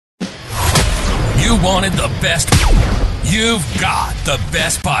You wanted the best. You've got the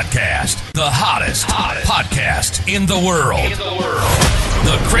best podcast. The hottest podcast in the world.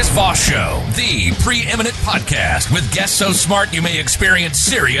 The Chris Voss Show, the preeminent podcast with guests so smart you may experience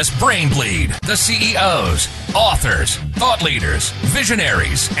serious brain bleed. The CEOs, authors, thought leaders,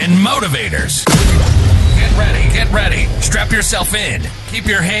 visionaries, and motivators. Get ready. Strap yourself in. Keep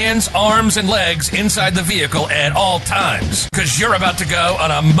your hands, arms, and legs inside the vehicle at all times, because you're about to go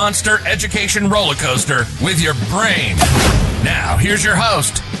on a monster education roller coaster with your brain. Now, here's your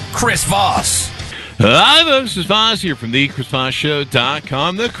host, Chris Voss. Hi, folks. This is Voss here from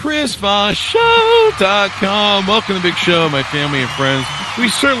thechrisvossshow.com, thechrisvossshow.com. Welcome to the big show, my family and friends. We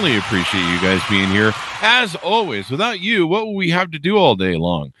certainly appreciate you guys being here. As always, without you, what would we have to do all day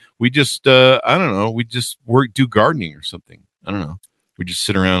long? We just, I don't know, we just do gardening or something. I don't know. We just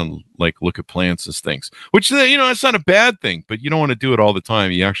sit around and look at plants as things, which, it's not a bad thing, but you don't want to do it all the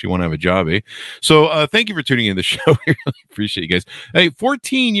time. You actually want to have a job, eh? So thank you for tuning in the show. I really appreciate you guys. Hey,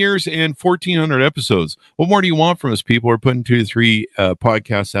 14 years and 1,400 episodes. What more do you want from us, people? We're putting 2 to 3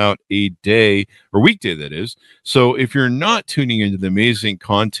 podcasts out a day, or weekday, that is. So if you're not tuning into the amazing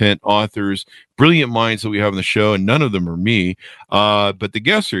content, authors, brilliant minds that we have on the show, and none of them are me, but the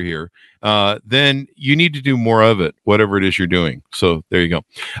guests are here, then you need to do more of it, whatever it is you're doing. So there you go.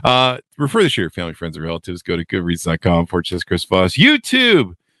 Refer this to your family, friends, and relatives. Go to goodreads.com/Chris Voss,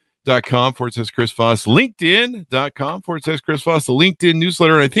 youtube.com/Chris Voss, linkedin.com/Chris Voss, the LinkedIn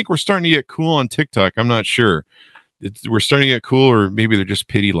newsletter. And I think we're starting to get cool on TikTok. I'm not sure. We're starting to get cool, or maybe they're just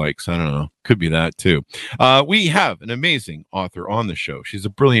pity likes. I don't know. Could be that too. We have an amazing author on the show. She's a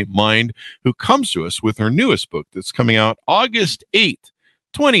brilliant mind who comes to us with her newest book that's coming out August 8th,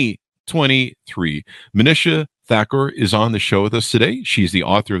 2023. Manisha Thakor is on the show with us today. She's the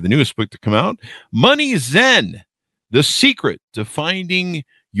author of the newest book to come out, MoneyZen, The Secret to Finding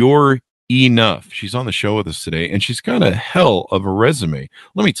Your Enough. She's on the show with us today, and she's got a hell of a resume.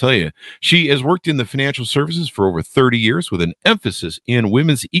 Let me tell you, she has worked in the financial services for over 30 years with an emphasis in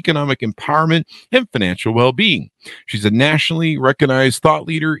women's economic empowerment and financial well-being. She's a nationally recognized thought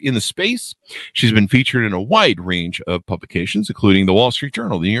leader in the space. She's been featured in a wide range of publications, including the Wall Street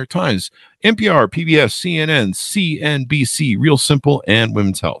Journal, the New York Times, NPR, PBS, CNN, CNBC, Real Simple, and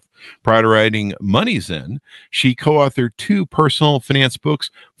Women's Health. Prior to writing MoneyZen, she co-authored 2 personal finance books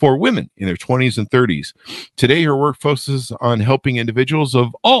for women in their 20s and 30s. Today, her work focuses on helping individuals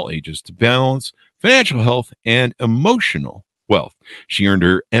of all ages to balance financial health and emotional wealth. She earned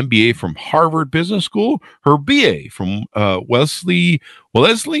her MBA from Harvard Business School, her BA from Wellesley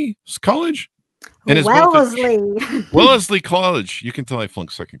College, and is Wellesley College. You can tell I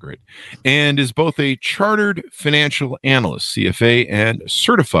flunked second grade, and is both a chartered financial analyst, CFA, and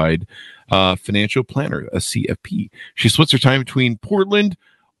certified financial planner, a CFP. She splits her time between Portland,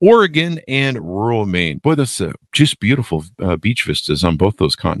 Oregon, and rural Maine. Boy, that's just beautiful beach vistas on both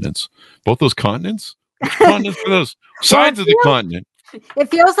those continents. Both those continents? Which continents are those? Sides of the continent. It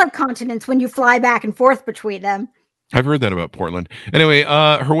feels like continents when you fly back and forth between them. I've heard that about Portland. Anyway,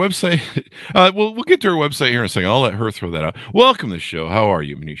 her website, we'll get to her website here in a second. I'll let her throw that out. Welcome to the show. How are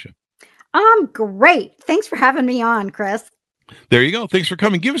you, Manisha? I'm great. Thanks for having me on, Chris. There you go. Thanks for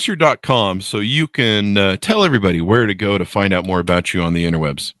coming. Give us your .com so you can tell everybody where to go to find out more about you on the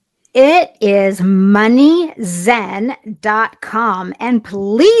interwebs. It is MoneyZen.com, and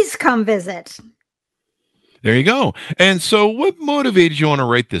please come visit. There you go. And so what motivated you on to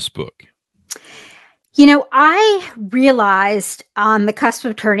write this book? I realized on the cusp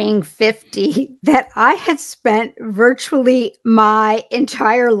of turning 50 that I had spent virtually my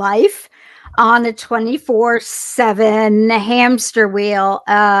entire life on a 24/7 hamster wheel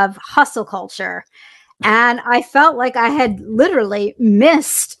of hustle culture. And I felt like I had literally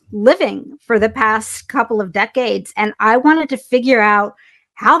missed living for the past couple of decades. And I wanted to figure out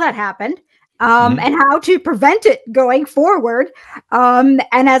how that happened. And how to prevent it going forward. And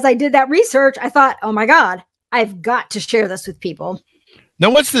as I did that research, I thought, oh my God, I've got to share this with people.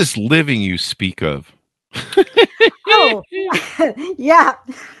 Now, what's this living you speak of? Oh, yeah.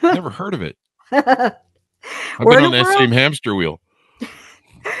 Never heard of it. I've been on that same hamster wheel.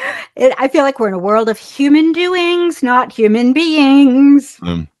 I feel like we're in a world of human doings, not human beings.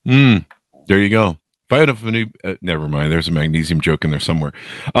 There you go. Never mind. There's a magnesium joke in there somewhere.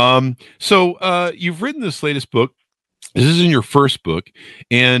 So you've written this latest book. This is in your first book.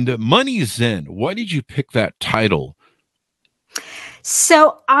 And MoneyZen, why did you pick that title?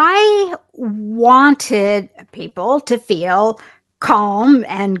 So I wanted people to feel calm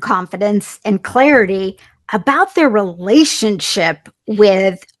and confidence and clarity about their relationship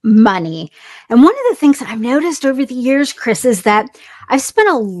with money. And one of the things that I've noticed over the years, Chris, is that I've spent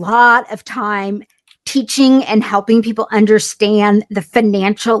a lot of time teaching and helping people understand the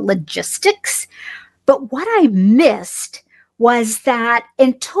financial logistics. But what I missed was that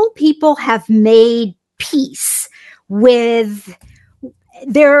until people have made peace with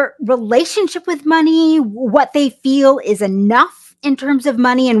their relationship with money, what they feel is enough in terms of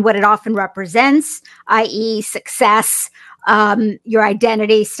money and what it often represents, i.e., success, your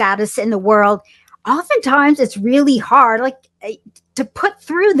identity, status in the world, oftentimes it's really hard, to put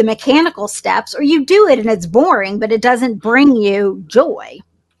through the mechanical steps, or you do it and it's boring, but it doesn't bring you joy.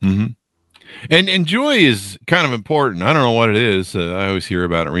 Mm-hmm. And joy is kind of important. I don't know what it is. I always hear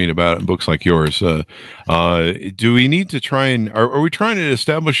about it, read about it in books like yours. Do we need to try and are we trying to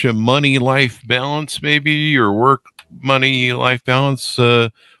establish a money-life balance, maybe, or work money-life balance?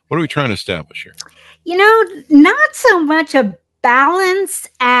 What are we trying to establish here? Not so much a balance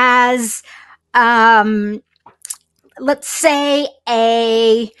as, let's say,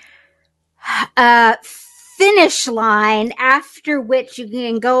 a finish line after which you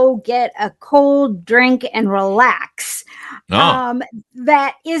can go get a cold drink and relax.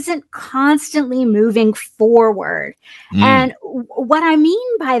 That isn't constantly moving forward. And what I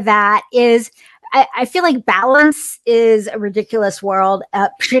mean by that is I feel like balance is a ridiculous word,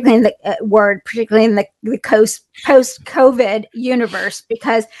 particularly in the post-COVID universe,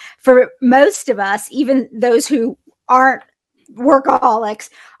 because for most of us, even those who aren't workaholics,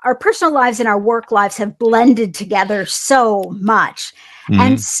 our personal lives and our work lives have blended together so much.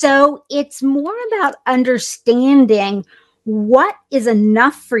 And so it's more about understanding what is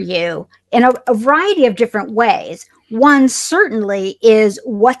enough for you in a variety of different ways. One certainly is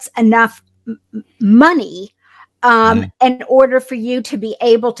what's enough money in order for you to be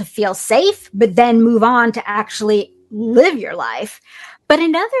able to feel safe, but then move on to actually live your life. But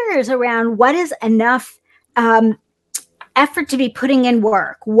another is around what is enough effort to be putting in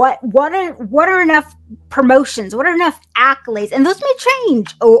work. What are enough promotions? What are enough accolades? And those may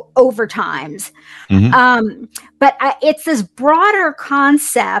change over times. But it's this broader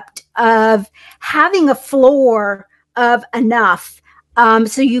concept of having a floor of enough,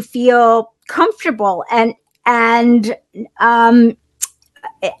 so you feel comfortable and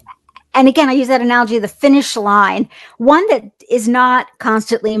again, I use that analogy of the finish line, one that is not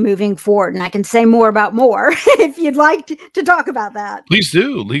constantly moving forward. And I can say more about more if you'd like to talk about that. Please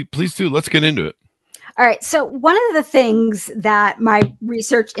do. Let's get into it. All right. So one of the things that my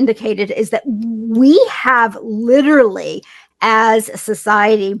research indicated is that we have literally, as a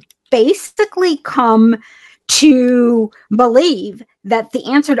society, basically come to believe that the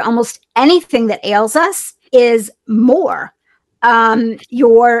answer to almost anything that ails us is more.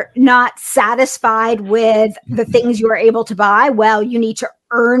 You're not satisfied with the things you are able to buy. Well, you need to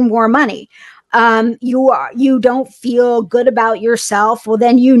earn more money. You don't feel good about yourself. Well,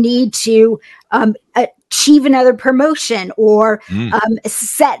 then you need to achieve another promotion or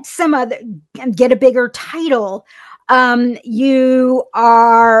get a bigger title. You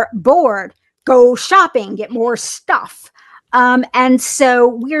are bored. Go shopping, get more stuff. And so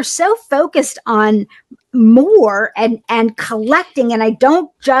we're so focused on more and collecting, and I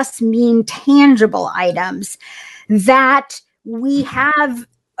don't just mean tangible items, that we have,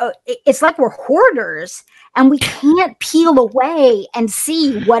 it's like we're hoarders and we can't peel away and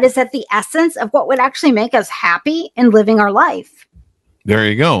see what is at the essence of what would actually make us happy in living our life. There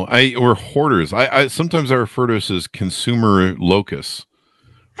you go. We're hoarders. I sometimes I refer to us as consumer locusts.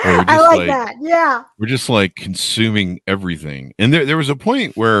 I like that. Yeah. We're just like consuming everything. And there was a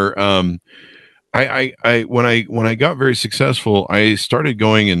point where when I got very successful, I started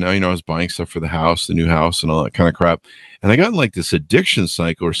going and I was buying stuff for the house, the new house, and all that kind of crap. And I got in like this addiction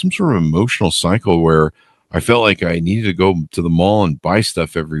cycle or some sort of emotional cycle where I felt like I needed to go to the mall and buy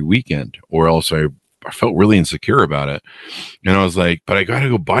stuff every weekend, or else I felt really insecure about it. And I was like, but I got to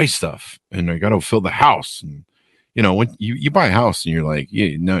go buy stuff and I got to fill the house. And when you buy a house and you're like,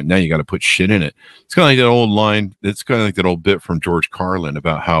 now you got to put shit in it. It's kind of like that old line. It's kind of like that old bit from George Carlin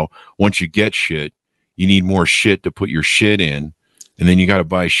about how once you get shit, you need more shit to put your shit in. And then you got to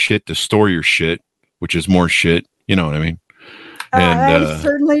buy shit to store your shit, which is more shit. You know what I mean? And I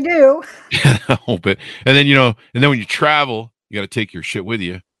certainly do. A whole bit. And then, and then when you travel, you got to take your shit with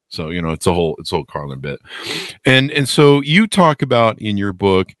you. So, it's a whole Carlin bit. And so you talk about in your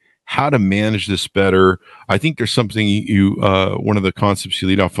book how to manage this better. I think there's something one of the concepts you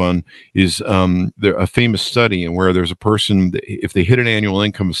lead off on is a famous study and where there's a person that if they hit an annual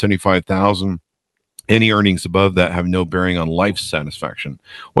income of $75,000, any earnings above that have no bearing on life satisfaction.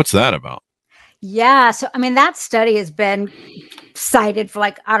 What's that about? Yeah. So, that study has been cited for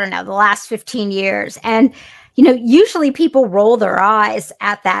the last 15 years. And Usually people roll their eyes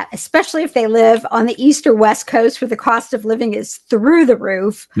at that, especially if they live on the East or West Coast where the cost of living is through the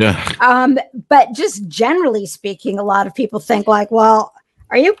roof. Yeah. But just generally speaking, a lot of people think like, well,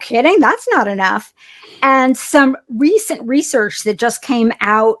 are you kidding? That's not enough. And some recent research that just came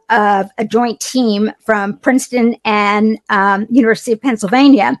out of a joint team from Princeton and University of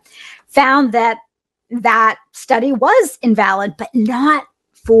Pennsylvania found that study was invalid, but not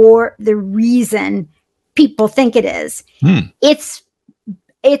for the reason people think it is. It's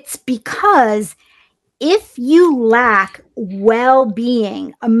because if you lack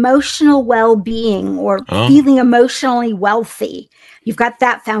well-being, emotional well-being, or feeling emotionally wealthy, you've got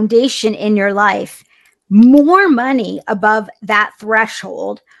that foundation in your life, more money above that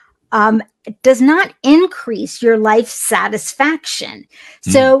threshold does not increase your life satisfaction.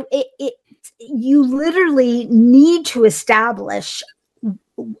 So you literally need to establish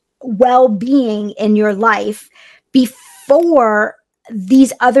well-being in your life before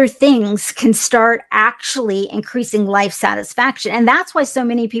these other things can start actually increasing life satisfaction. And that's why so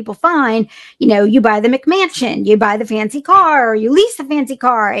many people find, you buy the McMansion, you buy the fancy car, or you lease the fancy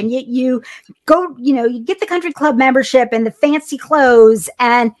car, and you go, you get the country club membership and the fancy clothes,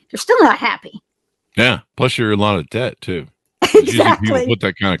 and you're still not happy. Yeah. Plus you're in a lot of debt too. Exactly. Usually people put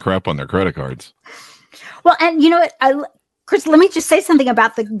that kind of crap on their credit cards. Well, and Chris, let me just say something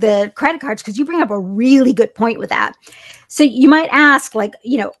about the credit cards, because you bring up a really good point with that. So you might ask, like,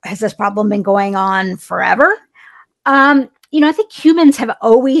 has this problem been going on forever? I think humans have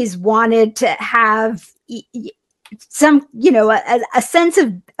always wanted to have some, a sense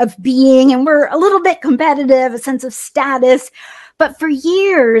of being, and we're a little bit competitive, a sense of status. But for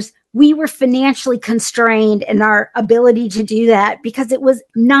years, we were financially constrained in our ability to do that because it was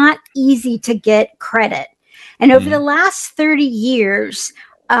not easy to get credit. And over the last 30 years,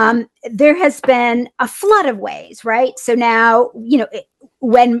 there has been a flood of ways, right? So now,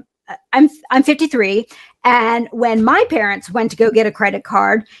 when I'm 53, and when my parents went to go get a credit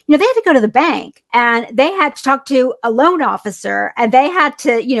card, they had to go to the bank, and they had to talk to a loan officer, and they had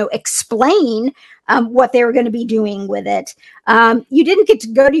to, explain what they were going to be doing with it. You didn't get to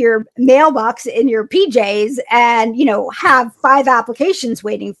go to your mailbox in your PJs and, have 5 applications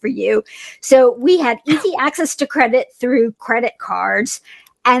waiting for you. So we had easy access to credit through credit cards.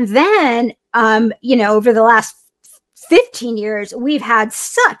 And then, over the last 15 years, we've had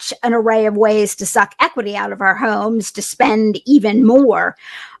such an array of ways to suck equity out of our homes to spend even more.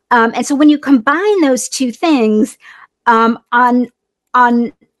 And so when you combine those two things, on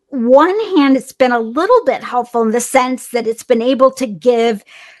one hand, it's been a little bit helpful in the sense that it's been able to give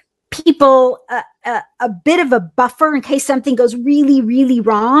people a bit of a buffer in case something goes really, really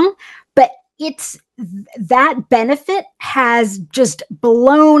wrong. But that benefit has just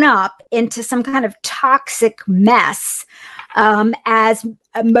blown up into some kind of toxic mess, as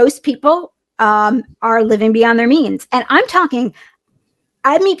most people are living beyond their means. And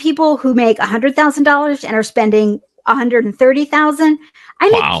I meet people who make $100,000 and are spending $130,000.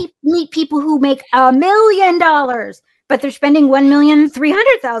 I meet people who make $1 million, but they're spending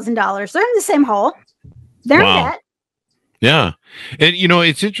 $1,300,000. They're in the same hole. They're in debt. Yeah. And,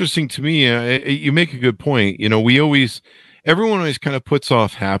 it's interesting to me. You make a good point. Everyone always kind of puts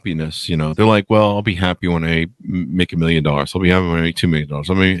off happiness. They're like, well, I'll be happy when I make $1 million. I'll be happy when I make $2 million. I'll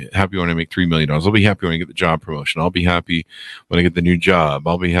be happy when I make $3 million. I'll be happy when I get the job promotion. I'll be happy when I get the new job.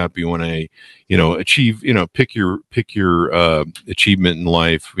 I'll be happy when I, achieve, pick your achievement in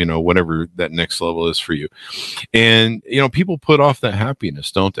life, whatever that next level is for you. And, people put off that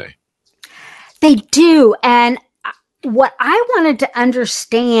happiness, don't they? They do. And what I wanted to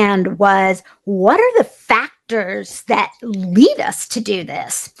understand was, what are the factors that lead us to do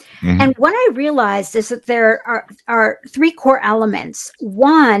this? And what I realized is that there are 3 core elements.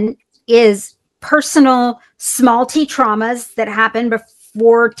 One is personal small t traumas that happen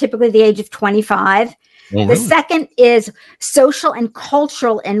before typically the age of 25. Oh, really? The second is social and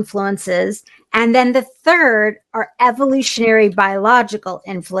cultural influences. And then the third are evolutionary biological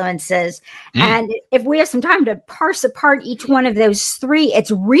influences. And if we have some time to parse apart each one of those 3,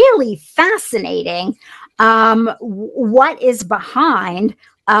 it's really fascinating what is behind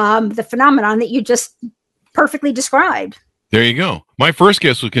the phenomenon that you just perfectly described. There you go. My first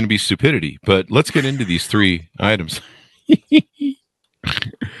guess was going to be stupidity, but let's get into these 3 items.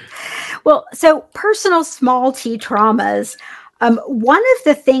 Well, so personal small t traumas. One of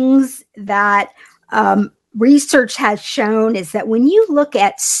the things that research has shown is that when you look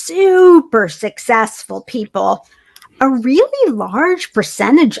at super successful people, a really large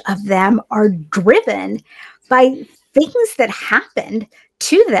percentage of them are driven by things that happened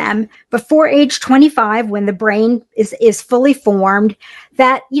to them before age 25, when the brain is fully formed,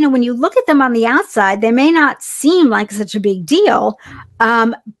 that, when you look at them on the outside, they may not seem like such a big deal,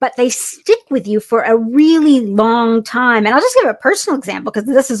 but they stick with you for a really long time. And I'll just give a personal example, because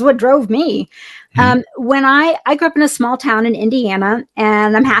this is what drove me. When I grew up in a small town in Indiana,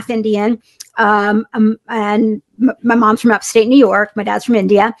 and I'm half Indian, and my mom's from upstate New York, my dad's from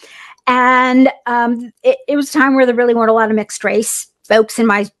India. And it was a time where there really weren't a lot of mixed race folks in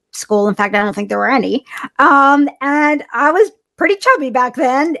my school. In fact, I don't think there were any. And I was pretty chubby back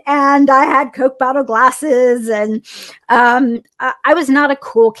then, and I had Coke bottle glasses, and I was not a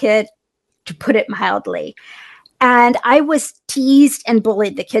cool kid, to put it mildly. And I was teased and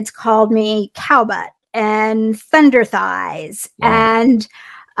bullied. The kids called me cowbutt and thunder thighs. Wow. And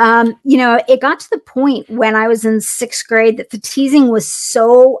it got to the point when I was in 6th grade that the teasing was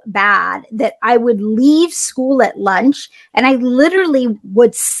so bad that I would leave school at lunch, and I literally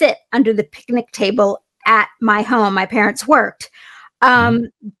would sit under the picnic table at my home. My parents worked,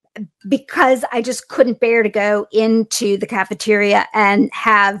 because I just couldn't bear to go into the cafeteria and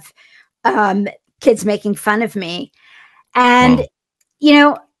have kids making fun of me. And,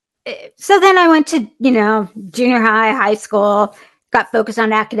 so then I went to, junior high school, got focused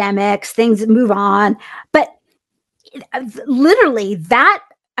on academics, things move on. But literally that,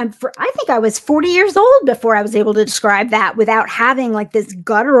 I think I was 40 years old before I was able to describe that without having like this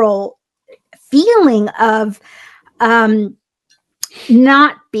guttural feeling of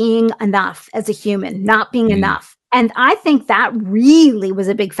not being enough as a human, not being enough. And I think that really was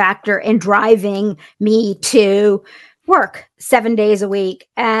a big factor in driving me to work 7 days a week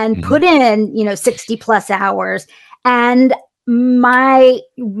and put in, 60 plus hours. And my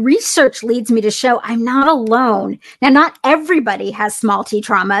research leads me to show I'm not alone. Now, not everybody has small t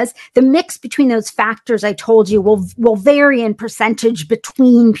traumas. The mix between those factors I told you will vary in percentage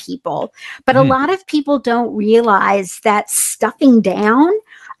between people. But a lot of people don't realize that stuffing down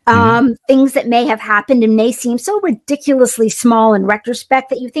things that may have happened and may seem so ridiculously small in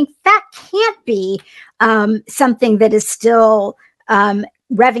retrospect that you think that can't be something that is still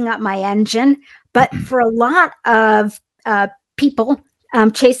revving up my engine. But for a lot of people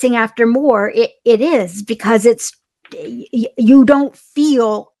chasing after more, it is, because you don't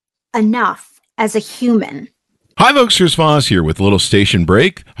feel enough as a human. Hi, folks. Here's Voss here with a little station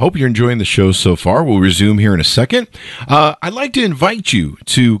break. Hope you're enjoying the show so far. We'll resume here in a second. I'd like to invite you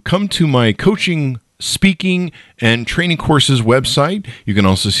to come to my coaching, speaking, and training courses website. You can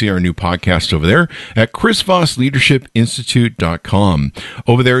also see our new podcast over there at chrisvossleadershipinstitute.com.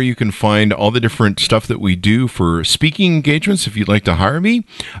 Over there, you can find all the different stuff that we do for speaking engagements if you'd like to hire me,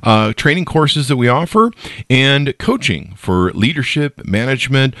 training courses that we offer, and coaching for leadership,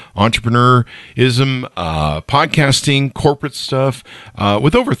 management, entrepreneurism, podcasting, corporate stuff.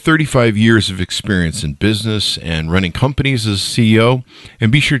 With over 35 years of experience in business and running companies as CEO.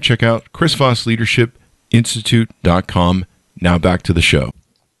 And be sure to check out chrisvossleadershipinstitute.com. Now back to the show.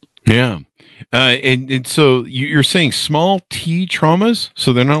 Yeah. And so you're saying small t traumas?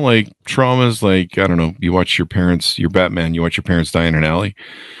 So they're not like traumas like, I don't know, you watch your parents, you're Batman, you watch your parents die in an alley.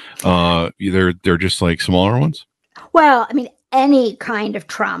 They're just like smaller ones? Well, I mean, any kind of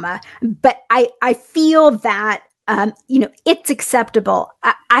trauma, but I feel that, it's acceptable.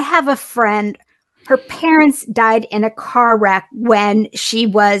 I have a friend, her parents died in a car wreck when she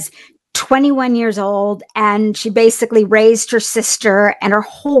was 21 years old, and she basically raised her sister, and her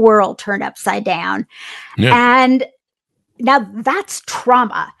whole world turned upside down. Yeah. And now that's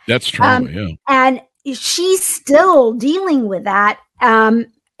trauma. That's trauma, yeah. And she's still dealing with that, in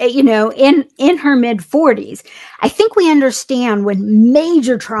her mid 40s. I think we understand when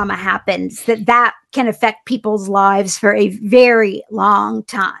major trauma happens that can affect people's lives for a very long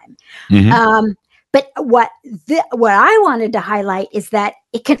time. But what I wanted to highlight is that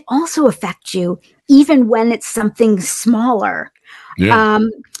it can also affect you even when it's something smaller. Yeah.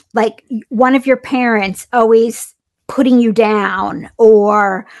 Like one of your parents always putting you down,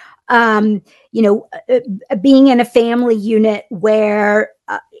 or, being in a family unit where,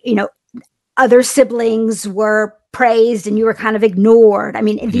 other siblings were praised and you were kind of ignored. I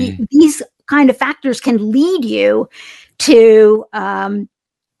mean, these kind of factors can lead you to,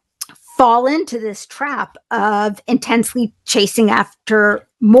 fall into this trap of intensely chasing after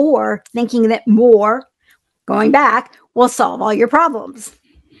more, thinking that more, going back, will solve all your problems.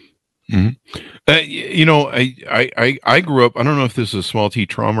 I grew up, I don't know if this is a small t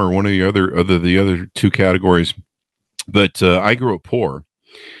trauma or one of the other two categories, but I grew up poor.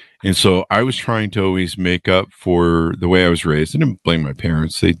 And so I was trying to always make up for the way I was raised. I didn't blame my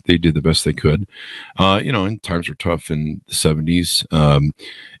parents. They did the best they could. And times were tough in the 70s.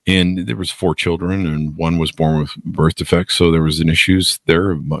 And there was 4 children and one was born with birth defects. So there was an issues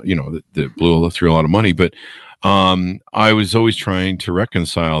there, that blew through a lot of money. But I was always trying to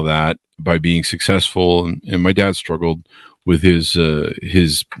reconcile that by being successful. And my dad struggled with his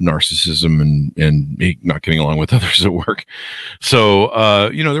narcissism and not getting along with others at work. So,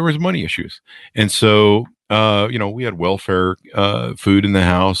 there was money issues. And so, we had welfare food in the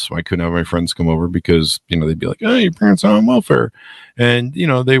house. I couldn't have my friends come over because, they'd be like, oh, your parents are on welfare. And,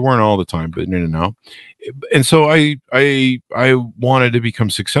 they weren't all the time, but in and out. And so I wanted to become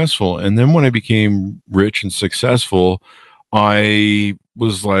successful. And then when I became rich and successful, I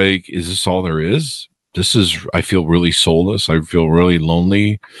was like, is this all there is? I feel really soulless. I feel really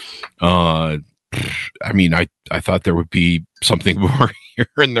lonely. I thought there would be something more here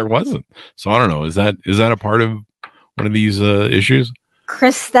and there wasn't. So I don't know. Is that a part of one of these issues?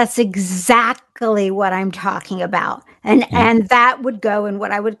 Chris, that's exactly what I'm talking about. And that would go in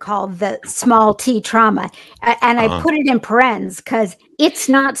what I would call the small t trauma. And I put it in parens because it's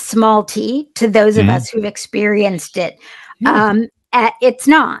not small t to those of us who've experienced it. It's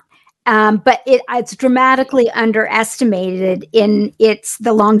not. But it's dramatically underestimated in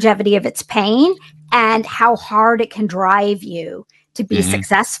the longevity of its pain and how hard it can drive you to be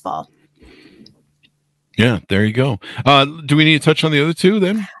successful. Yeah, there you go. Do we need to touch on the other two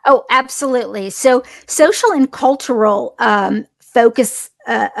then? Oh, absolutely. So social and cultural focus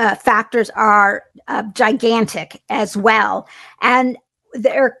factors are gigantic as well. And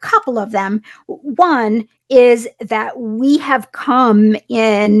there are a couple of them. One is that we have come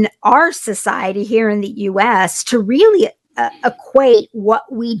in our society here in the US to really equate what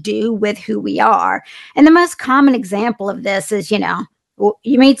we do with who we are. And the most common example of this is,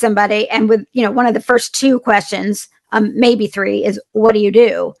 you meet somebody and with, one of the first 2 questions, maybe 3 is, what do you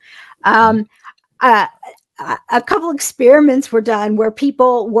do? A couple experiments were done where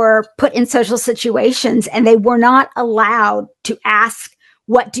people were put in social situations and they were not allowed to ask,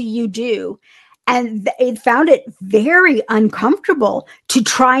 what do you do? And they found it very uncomfortable to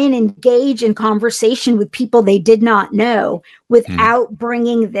try and engage in conversation with people they did not know without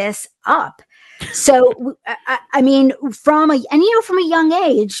bringing this up. So, from a young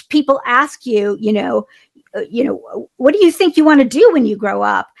age, people ask you, what do you think you want to do when you grow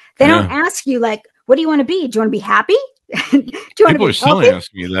up? They don't ask you like, what do you want to be? Do you want to be happy? People are still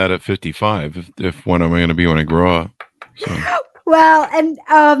asking me that at 55. If when am I going to be when I grow up? So. Well, and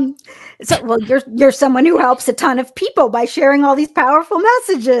you're someone who helps a ton of people by sharing all these powerful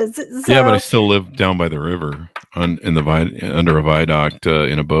messages. So. Yeah, but I still live down by the river under a viaduct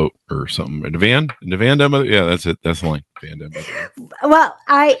in a boat or something. In a van down by the, yeah, that's it. That's the line. Van down by the river. Well,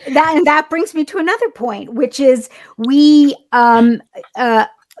 that brings me to another point, which is we are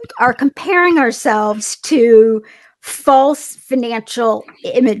comparing ourselves to false financial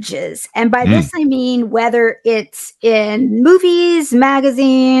images. And by this, I mean, whether it's in movies,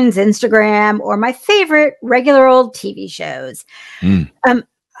 magazines, Instagram, or my favorite regular old TV shows.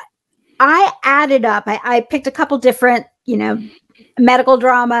 I added up, I picked a couple different, medical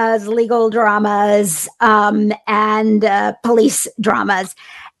dramas, legal dramas, and police dramas.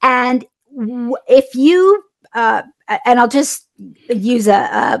 And if you, and I'll just use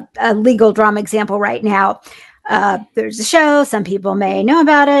a legal drama example right now. There's a show, some people may know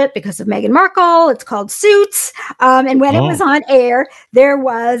about it because of Meghan Markle. It's called Suits. And when it was on air, there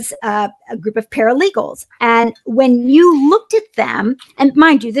was a group of paralegals. And when you looked at them, and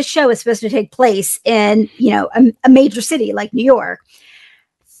mind you, this show is supposed to take place in, a major city like New York.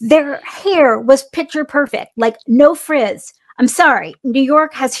 Their hair was picture perfect, like no frizz. I'm sorry, New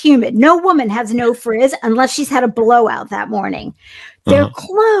York has humid. No woman has no frizz unless she's had a blowout that morning. Their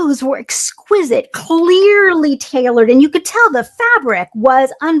clothes were exquisite, clearly tailored, and you could tell the fabric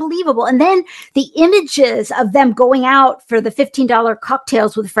was unbelievable. And then the images of them going out for the $15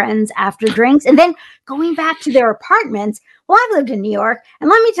 cocktails with friends after drinks, and then going back to their apartments. Well, I've lived in New York, and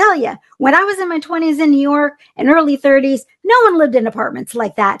let me tell you, when I was in my 20s in New York and early 30s, no one lived in apartments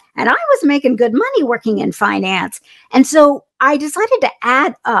like that. And I was making good money working in finance. And so I decided to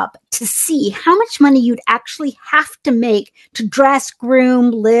add up to see how much money you'd actually have to make to dress,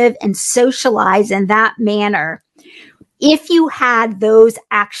 groom, live, and socialize in that manner if you had those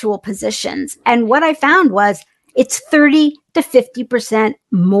actual positions. And what I found was it's 30 to 50%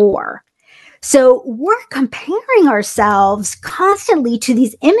 more. So we're comparing ourselves constantly to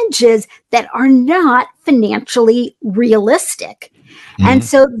these images that are not financially realistic. And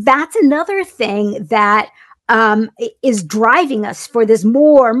so that's another thing that is driving us for this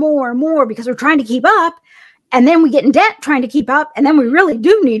more, because we're trying to keep up. And then we get in debt trying to keep up. And then we really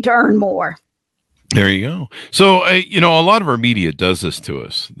do need to earn more. There you go. So, a lot of our media does this to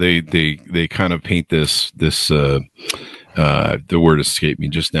us. They kind of paint this, the word escaped me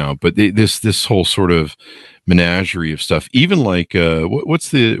just now, but this whole sort of menagerie of stuff, even like,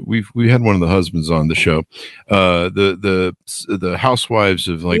 we had one of the husbands on the show, the housewives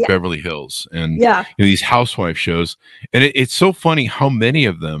of like Beverly Hills and these housewife shows. And it's so funny how many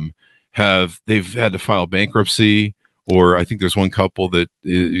of them they've had to file bankruptcy, or I think there's one couple that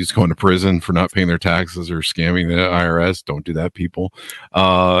is going to prison for not paying their taxes or scamming the IRS. Don't do that, people.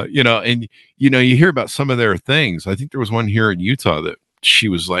 And you hear about some of their things. I think there was one here in Utah that she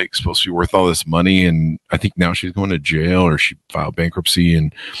was like supposed to be worth all this money, and I think now she's going to jail, or she filed bankruptcy,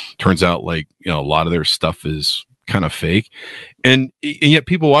 and turns out like a lot of their stuff is kind of fake, and yet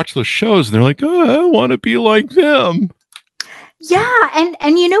people watch those shows and they're like, oh, I want to be like them. Yeah.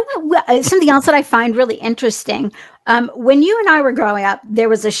 And you know what, something else that I find really interesting, when you and I were growing up, there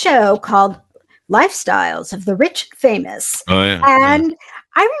was a show called Lifestyles of the Rich and Famous. Oh, yeah. And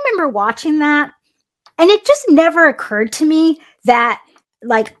I remember watching that, and it just never occurred to me that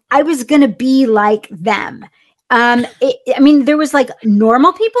like I was going to be like them. There was like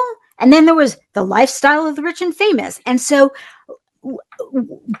normal people, and then there was the lifestyle of the rich and famous. And so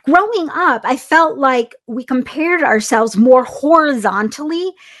growing up, I felt like we compared ourselves more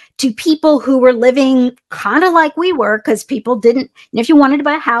horizontally to people who were living kind of like we were, because people didn't, if you wanted to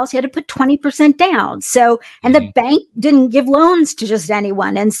buy a house, you had to put 20% down. So, and the bank didn't give loans to just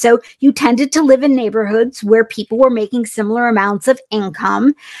anyone. And so you tended to live in neighborhoods where people were making similar amounts of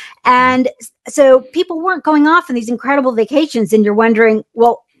income. And so people weren't going off on these incredible vacations, and you're wondering,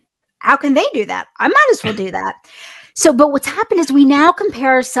 well, how can they do that? I might as well do that. So, but what's happened is we now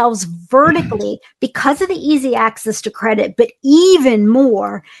compare ourselves vertically because of the easy access to credit, but even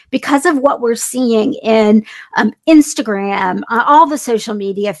more because of what we're seeing in Instagram, all the social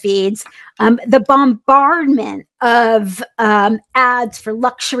media feeds, the bombardment of ads for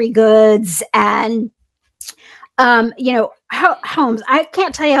luxury goods and homes. I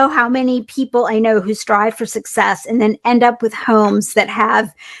can't tell you how many people I know who strive for success and then end up with homes that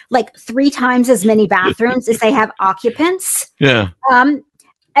have like 3 times as many bathrooms as they have occupants. Yeah. And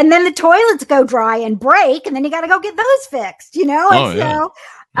then the toilets go dry and break, and then you got to go get those fixed,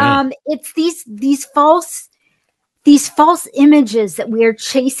 It's these false images that we are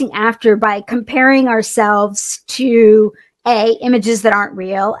chasing after by comparing ourselves to A, images that aren't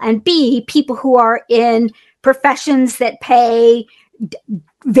real, and B, people who are in professions that pay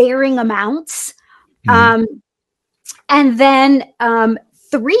varying amounts. And then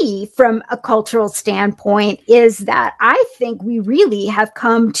 3, from a cultural standpoint, is that I think we really have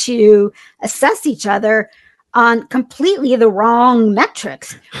come to assess each other on completely the wrong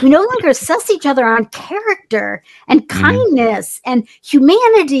metrics. We no longer assess each other on character and kindness and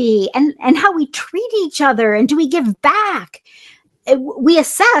humanity and how we treat each other, and do we give back. We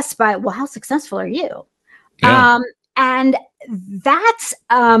assess by, well, how successful are you? Yeah. And that's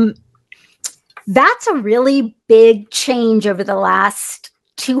a really big change over the last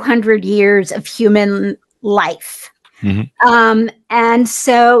 200 years of human life. And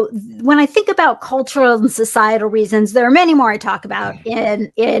so when I think about cultural and societal reasons, there are many more I talk about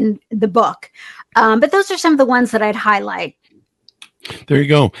in the book. But those are some of the ones that I'd highlight. There you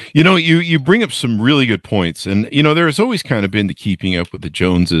go. You bring up some really good points, and there's always kind of been the keeping up with the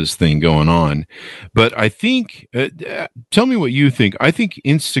Joneses thing going on. But I think, tell me what you think. I think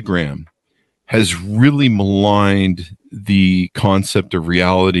Instagram has really maligned the concept of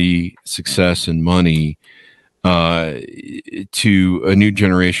reality, success, and money to a new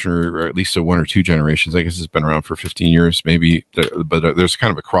generation, or at least 1 or 2 generations. I guess it's been around for 15 years, maybe, but there's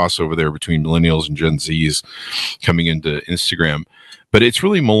kind of a crossover there between millennials and Gen Zs coming into Instagram. But it's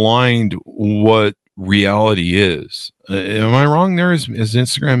really maligned what reality is. Am I wrong there? Has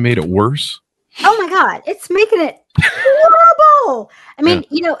Instagram made it worse? Oh my God, it's making it horrible. I mean,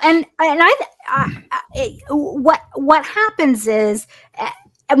 what happens is,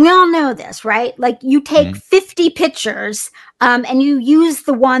 and we all know this, right? Like you take 50 pictures and you use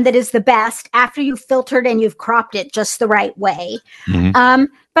the one that is the best after you've filtered and you've cropped it just the right way.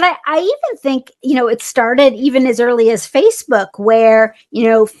 But I even think, it started even as early as Facebook, where,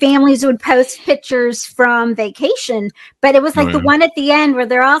 families would post pictures from vacation, but it was like the one at the end where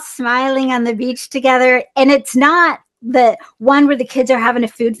they're all smiling on the beach together. And it's not the one where the kids are having a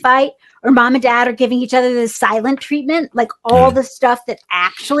food fight, or mom and dad are giving each other the silent treatment, like all the stuff that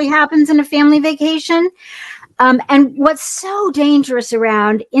actually happens in a family vacation. And what's so dangerous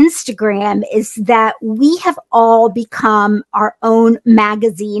around Instagram is that we have all become our own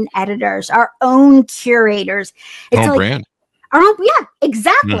magazine editors, our own curators. It's like brand. our own, yeah,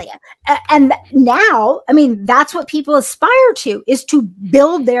 exactly. Yeah. And now, I mean, that's what people aspire to, is to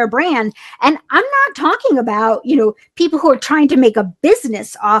build their brand. And I'm not talking about, people who are trying to make a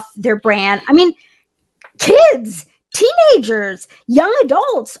business off their brand. I mean, kids, teenagers, young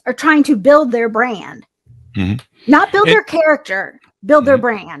adults are trying to build their brand. Not build their character, build their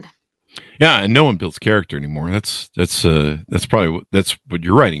brand. Yeah, and no one builds character anymore. That's probably that's what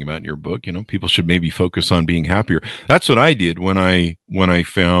you're writing about in your book. People should maybe focus on being happier. That's what I did when I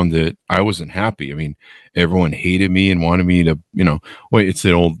found that I wasn't happy. I mean, everyone hated me and wanted me to, wait, it's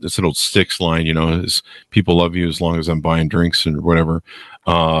an old Styx line, is people love you as long as I'm buying drinks and whatever.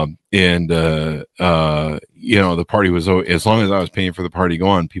 The party was, as long as I was paying for the party to go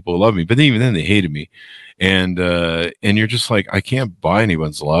on, people love me. But even then they hated me. And you're just like, I can't buy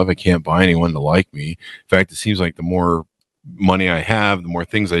anyone's love. I can't buy anyone to like me. In fact, it seems like the more money I have, the more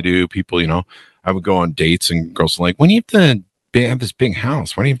things I do, people, I would go on dates and girls are like, when do you have to have this big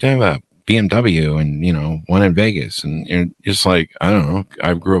house? Why do you have to have a BMW and, one in Vegas? And you're just like, I don't know.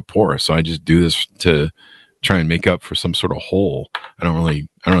 I grew up poor. So I just do this to try and make up for some sort of hole. I don't really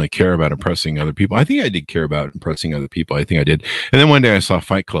care about impressing other people. I think I did care about impressing other people. I think I did. And then one day I saw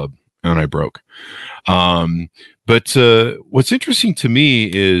Fight Club and I broke. But what's interesting to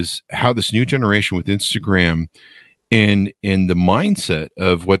me is how this new generation with Instagram and the mindset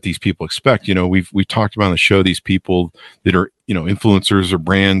of what these people expect. We've talked about on the show, these people that are, influencers or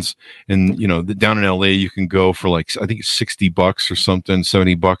brands, and, down in LA, you can go for like, I think it's $60 or something,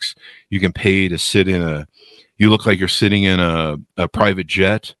 $70. You can pay to sit you look like you're sitting in a private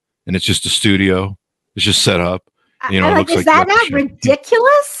jet, and it's just a studio. It's just set up. It looks is that not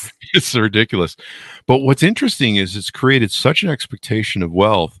ridiculous? It's ridiculous. But what's interesting is it's created such an expectation of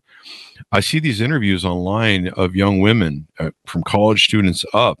wealth. I see these interviews online of young women from college students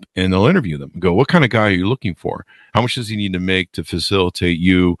up, and they'll interview them and go, what kind of guy are you looking for? How much does he need to make to facilitate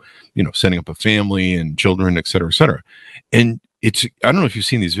you, setting up a family and children, et cetera, et cetera. And I don't know if you've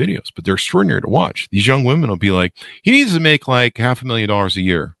seen these videos, but they're extraordinary to watch. These young women will be like, he needs to make like $500,000 a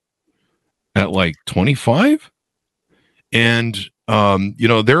year at like 25. And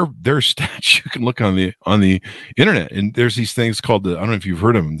their stats you can look on the internet, and there's these things called I don't know if you've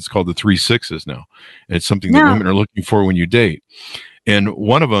heard of them. It's called the 3 6s now. And it's something that women are looking for when you date. And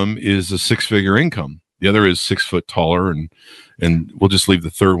one of them is a 6-figure income. The other is 6 foot taller, and we'll just leave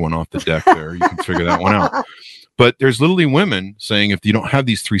the third one off the deck there. You can figure that one out. But there's literally women saying if you don't have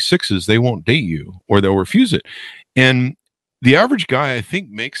these 3 6s, they won't date you or they'll refuse it. And the average guy, I think,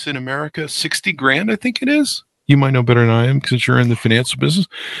 makes in America $60,000. I think it is. You might know better than I am because you're in the financial business.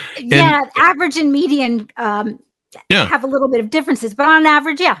 Yeah, average and median have a little bit of differences, but on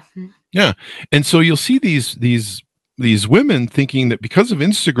average, yeah. Yeah. And so you'll see these women thinking that because of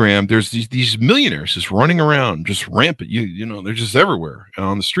Instagram, there's these millionaires just running around, just rampant. They're just everywhere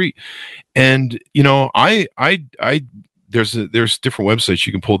on the street. And there's different websites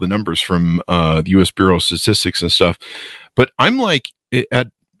you can pull the numbers from the U.S. Bureau of Statistics and stuff. But I'm like,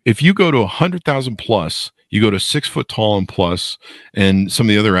 if you go to 100,000 plus, you go to 6 foot tall and plus, and some of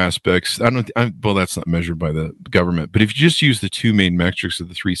the other aspects. Well, that's not measured by the government. But if you just use the two main metrics of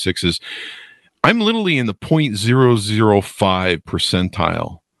the 3 6s, I'm literally in the 0.005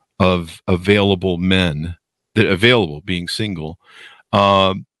 percentile of available men being single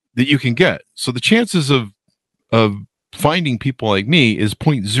that you can get. So the chances of finding people like me is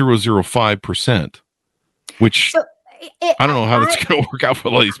 0.005%, which. I don't know how that's going to work out for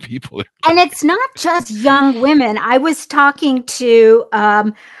all these people. And it's not just young women. I was talking to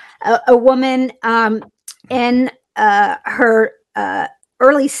a woman in her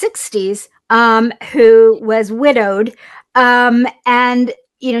early 60s who was widowed. And,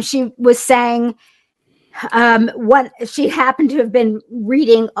 she was saying what she happened to have been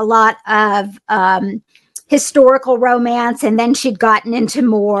reading a lot of historical romance, and then she'd gotten into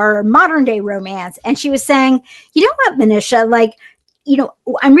more modern day romance. And she was saying, you know what, Manisha, like,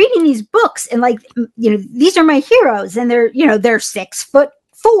 I'm reading these books and these are my heroes, and they're 6'4".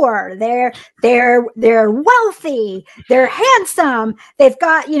 They're wealthy, they're handsome, they've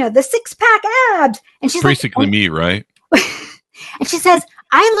got, the 6-pack abs. And she's basically me, right? And she says,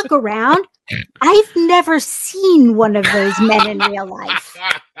 I look around, I've never seen one of those men in real life.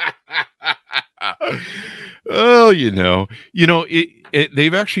 Oh,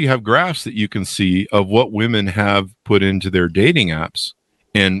 they've actually have graphs that you can see of what women have put into their dating apps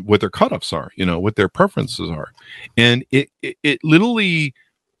and what their cutoffs are, what their preferences are. And it literally,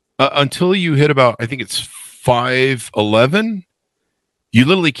 until you hit about, I think it's 5'11", you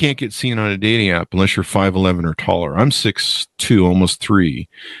literally can't get seen on a dating app unless you're 5'11" or taller. I'm 6'2", almost 3.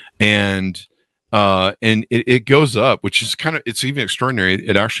 And it goes up, which is it's even extraordinary.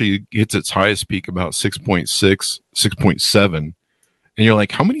 It actually hits its highest peak about 6.6, 6.7. And you're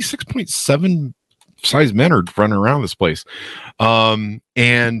like, how many 6.7 size men are running around this place?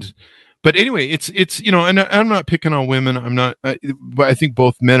 But anyway, it's and I'm not picking on women. I'm not, but I think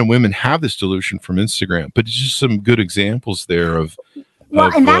both men and women have this delusion from Instagram. But it's just some good examples there of.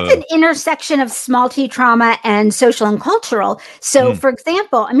 And that's an intersection of small t trauma and social and cultural. So, for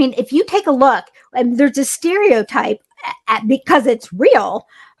example, I mean, if you take a look, there's a stereotype because it's real.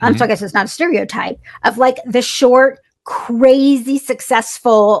 So I guess it's not a stereotype of like the short, crazy,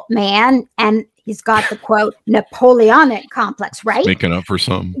 successful man, and he's got the quote Napoleonic complex, right? Making up for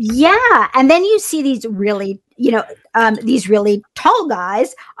some. Yeah, and then you see these really, these really tall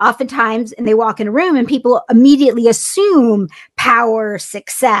guys, oftentimes, and they walk in a room, and people immediately assume power,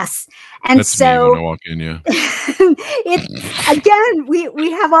 success, and that's so me when I walk in. Yeah, again,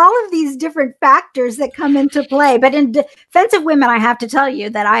 we have all of these different factors that come into play. But in defense of women, I have to tell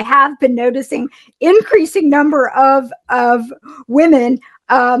you that I have been noticing increasing number of women.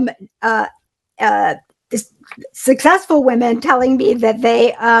 Successful women telling me that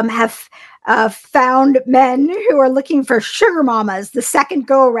they have found men who are looking for sugar mamas the second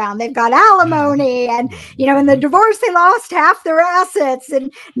go around. They've got alimony, and in the divorce they lost half their assets,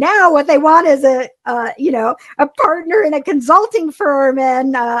 and now what they want is a partner in a consulting firm,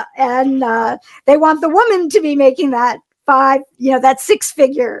 and they want the woman to be making that that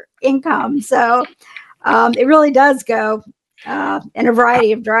 6-figure income. So it really does go in a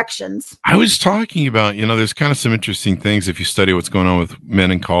variety of directions. I was talking about, there's kind of some interesting things if you study what's going on with men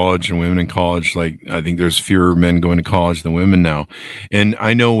in college and women in college. Like, I think there's fewer men going to college than women now. And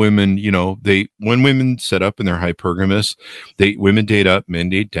I know women, when women set up and they're hypergamous, women date up, men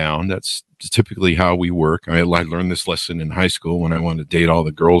date down. That's typically how we work. I learned this lesson in high school when I wanted to date all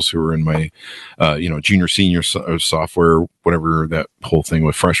the girls who were in my, junior, senior software, whatever that whole thing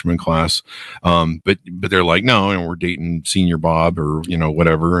with freshman class. But they're like, no, and we're dating senior Bob or,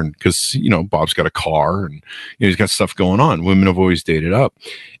 whatever. And cause, Bob's got a car and he's got stuff going on. Women have always dated up,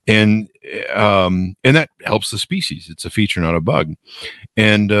 and that helps the species. It's a feature, not a bug.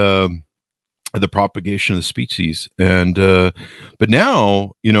 And, the propagation of the species. And but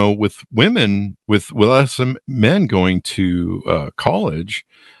now, with women, with less men going to college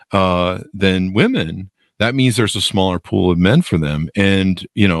than women, that means there's a smaller pool of men for them. And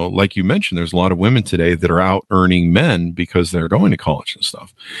like you mentioned, there's a lot of women today that are out earning men because they're going to college and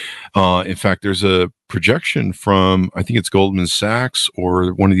stuff. In fact, there's a projection from, I think it's Goldman Sachs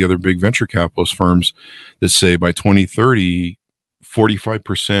or one of the other big venture capitalist firms, that say by 2030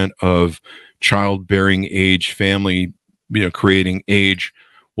 45% of childbearing age family, creating age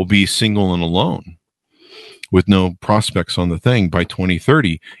will be single and alone with no prospects on the thing by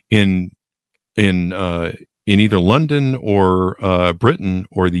 2030 in either London or Britain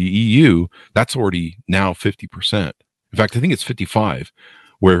or the EU. That's already now 50%. In fact, I think it's 55,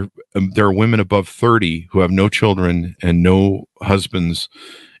 where there are women above 30 who have no children and no husbands,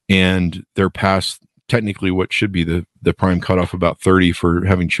 and they're past technically what should be the prime cutoff, about 30, for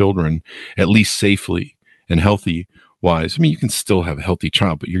having children, at least safely and healthy wise. I mean, you can still have a healthy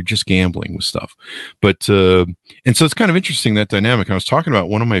child, but you're just gambling with stuff. But and so it's kind of interesting, that dynamic. I was talking about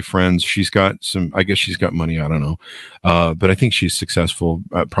one of my friends. She's got I guess she's got money. I don't know, but I think she's successful,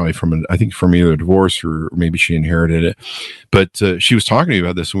 probably from either a divorce or maybe she inherited it. But she was talking to me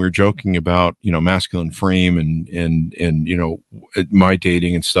about this, and we were joking about masculine frame and my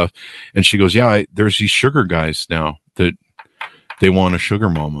dating and stuff. And she goes, "Yeah, there's these sugar guys now that they want a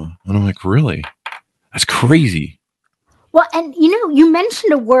sugar mama," and I'm like, "Really? That's crazy." Well, and you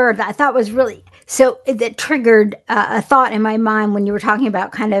mentioned a word that I thought was really that triggered a thought in my mind when you were talking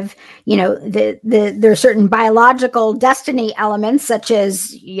about kind of there are certain biological destiny elements such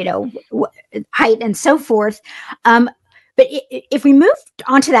as height and so forth. But if we move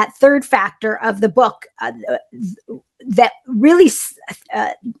on to that third factor of the book, that really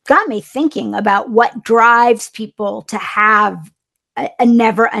got me thinking about what drives people to have a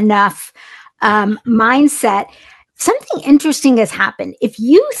never enough mindset. Something interesting has happened. If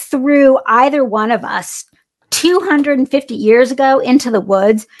you threw either one of us 250 years ago into the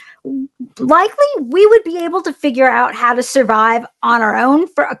woods, likely we would be able to figure out how to survive on our own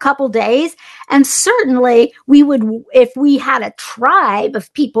for a couple days. And certainly we would, if we had a tribe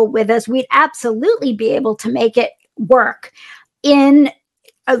of people with us, we'd absolutely be able to make it work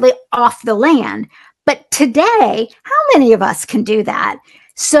off the land. But today, how many of us can do that?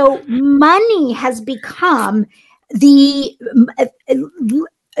 So money has become the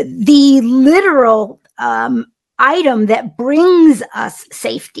literal item that brings us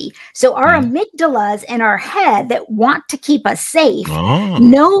safety. So our amygdalas in our head that want to keep us safe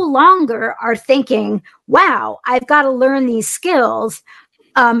no longer are thinking, wow, I've got to learn these skills.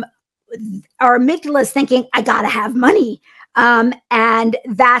 Our amygdala is thinking, I got to have money. And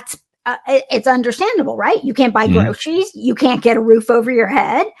that's, it's understandable, right? You can't buy groceries. You can't get a roof over your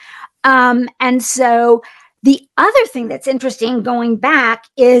head. And so the other thing that's interesting going back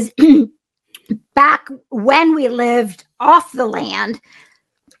is back when we lived off the land,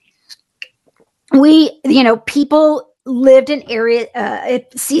 people lived in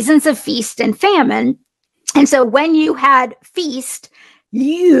seasons of feast and famine. And so when you had feast,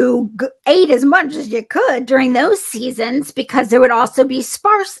 you ate as much as you could during those seasons because there would also be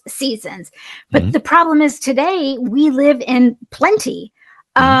sparse seasons. But the problem is today we live in plenty.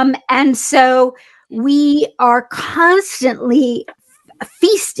 And so we are constantly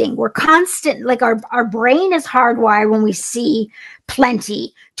feasting. We're constant, like our brain is hardwired when we see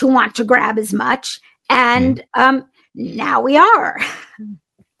plenty to want to grab as much. And now we are.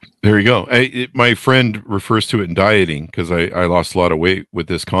 There you go. My friend refers to it in dieting because I lost a lot of weight with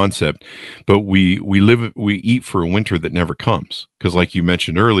this concept. But we eat for a winter that never comes because, like you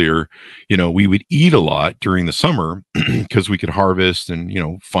mentioned earlier, we would eat a lot during the summer because we could harvest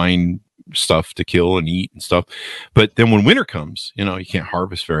and find stuff to kill and eat and stuff. But then when winter comes, you can't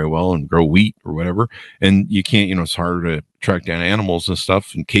harvest very well and grow wheat or whatever, and you can't. It's harder to track down animals and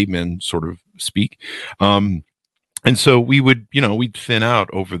stuff, and cavemen sort of speak. And so we would, we'd thin out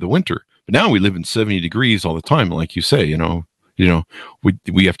over the winter. But now we live in 70 degrees all the time. Like you say,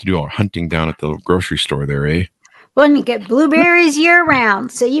 we have to do our hunting down at the grocery store there, eh? Well, and you get blueberries year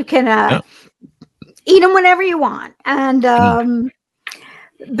round, so you can eat them whenever you want. And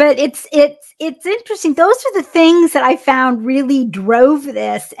but it's interesting. Those are the things that I found really drove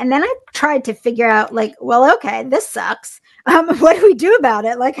this. And then I tried to figure out, like, well, okay, this sucks. What do we do about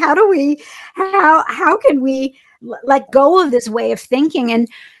it? Like, how can we let go of this way of thinking? And,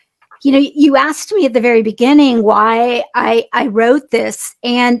 you asked me at the very beginning why I wrote this.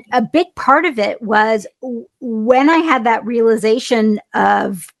 And a big part of it was when I had that realization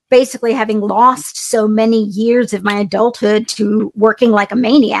of basically having lost so many years of my adulthood to working like a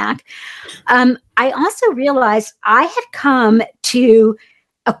maniac. I also realized I had come to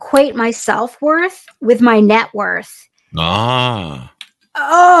equate my self-worth with my net worth. I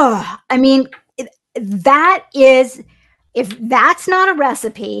mean, if that's not a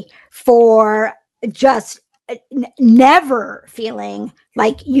recipe for just never feeling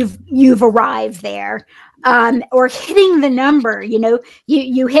like you've arrived there, or hitting the number,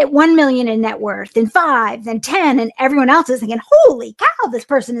 you hit 1 million in net worth, then 5, then 10, and everyone else is thinking, holy cow, this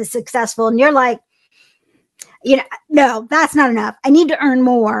person is successful. And you're like, no, that's not enough. I need to earn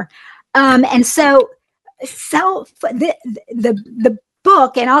more. And so the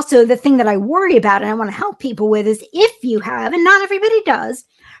book, and also the thing that I worry about and I want to help people with, is if you have, and not everybody does,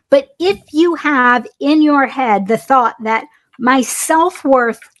 but if you have in your head the thought that my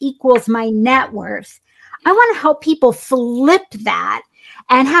self-worth equals my net worth, I want to help people flip that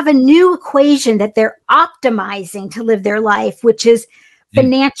and have a new equation that they're optimizing to live their life, which is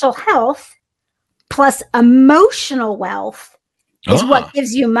financial health plus emotional wealth is what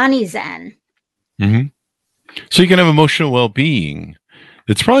gives you MoneyZen. So you can have emotional well-being.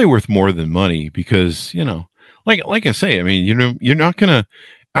 It's probably worth more than money because, like I say, I mean, you're not going to,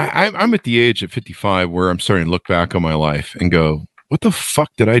 I'm at the age at 55 where I'm starting to look back on my life and go, what the fuck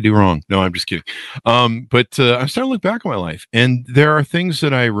did I do wrong? No, I'm just kidding. But I'm starting to look back on my life, and there are things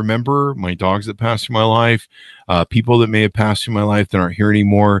that I remember, my dogs that passed through my life, people that may have passed through my life that aren't here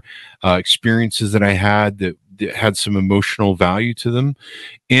anymore, experiences that I had that had some emotional value to them.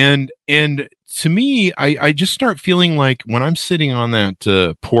 And to me, I just start feeling like when I'm sitting on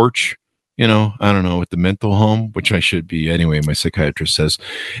that porch, I don't know, at the mental home, which I should be anyway, my psychiatrist says.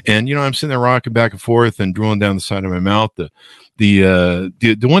 And, I'm sitting there rocking back and forth and drooling down the side of my mouth. The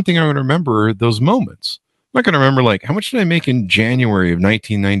one thing I'm going to remember are those moments. I'm not going to remember, like, how much did I make in January of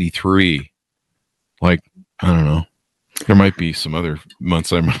 1993? Like, I don't know. There might be some other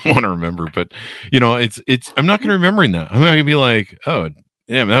months I might want to remember, but it's I'm not going to remember that. I'm not going to be like, oh,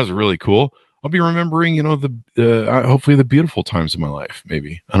 damn, that was really cool. I'll be remembering, the hopefully the beautiful times of my life,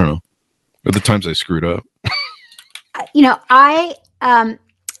 maybe. I don't know. Or the times I screwed up. I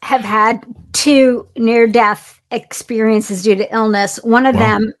have had 2 near-death experiences due to illness. One of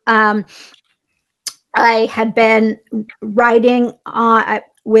them, I had been riding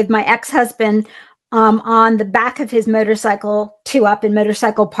with my ex-husband on the back of his motorcycle, two up in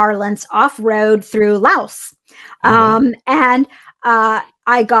motorcycle parlance, off-road through Laos. And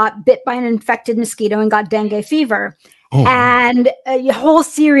I got bit by an infected mosquito and got dengue fever. And a whole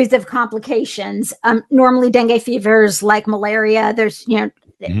series of complications. Normally dengue fevers like malaria, there's,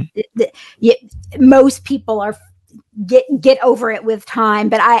 most people are get over it with time,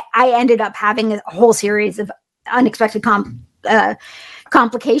 but I ended up having a whole series of unexpected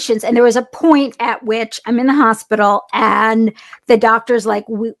complications. And there was a point at which I'm in the hospital and the doctor's like,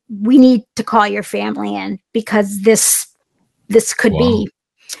 we need to call your family in because this could be.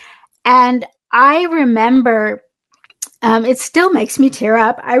 And I remember, it still makes me tear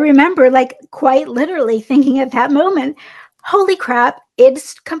up. I remember like quite literally thinking at that moment, holy crap,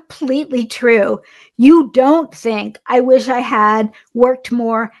 it's completely true. You don't think I wish I had worked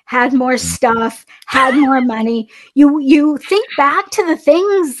more, had more stuff, had more money. You think back to the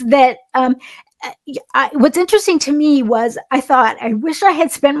things that, what's interesting to me was I thought, I wish I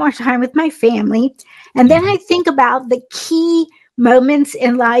had spent more time with my family. And then I think about the key moments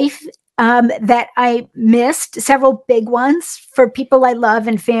in life that I missed, several big ones for people I love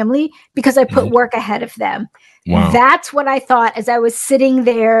and family, because I put work ahead of them. Wow. That's what I thought as I was sitting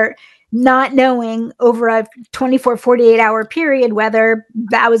there, not knowing over a 24, 48-hour period whether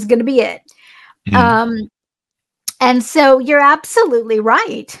that was going to be it. And so you're absolutely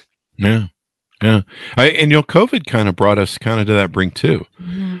right. Yeah. Yeah. COVID kind of brought us kind of to that brink too.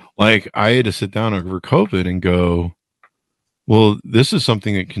 Like I had to sit down over COVID and go, well, this is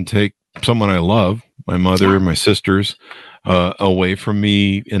something that can take someone I love, my mother, my sisters, away from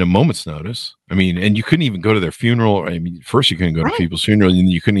me in a moment's notice. I mean, and you couldn't even go to their funeral. I mean, first you couldn't go to people's funeral,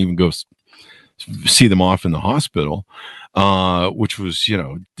 and you couldn't even go see them off in the hospital, which was,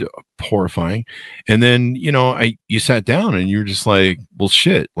 horrifying. And then, you sat down and you're just like, well,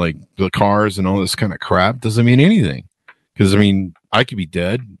 shit, like the cars and all this kind of crap doesn't mean anything. Because, I mean, I could be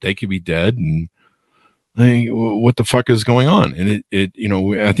dead, they could be dead, and what the fuck is going on? And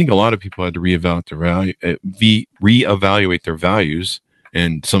I think a lot of people had to reevaluate their values,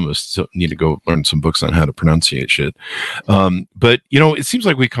 and some of us still need to go learn some books on how to pronunciate shit. But it seems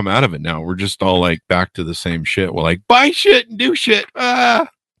like we come out of it now. We're just all like back to the same shit. We're like, buy shit and do shit. Well,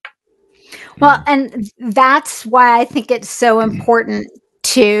 and that's why I think it's so important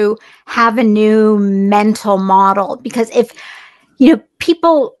to have a new mental model, because if,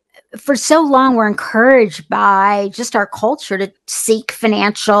 people for so long were encouraged by just our culture to seek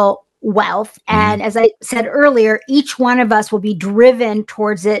financial wealth. And as I said earlier, each one of us will be driven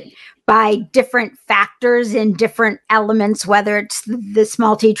towards it by different factors in different elements, whether it's the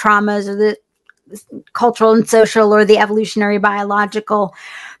small t traumas or the cultural and social or the evolutionary biological.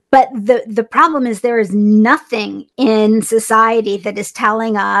 But the problem is there is nothing in society that is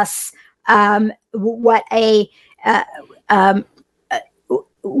telling us what a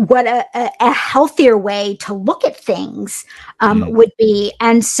healthier way to look at things would be.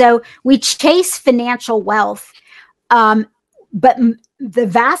 And so we chase financial wealth, but the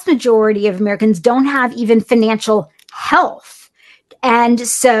vast majority of Americans don't have even financial health. And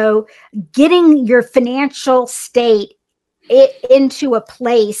so getting your financial state into a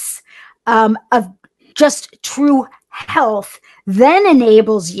place of just true health then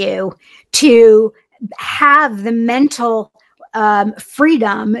enables you to have the mental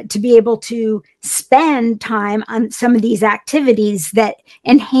freedom to be able to spend time on some of these activities that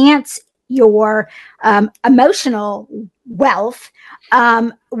enhance your emotional wealth,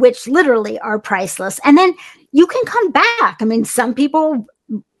 which literally are priceless. And then you can come back. I mean, some people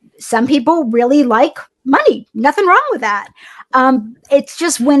really like money. Nothing wrong with that. It's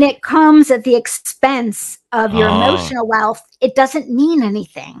just when it comes at the expense of your emotional wealth, it doesn't mean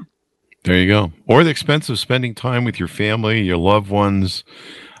anything. There you go. Or the expense of spending time with your family, your loved ones.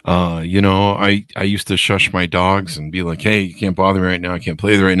 I used to shush my dogs and be like, hey, you can't bother me right now. I can't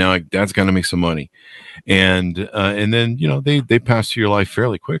play with you right now. Dad's got to make some money. And then, they pass through your life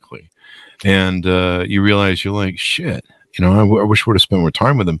fairly quickly. And you realize you're like, shit, I wish I would have spent more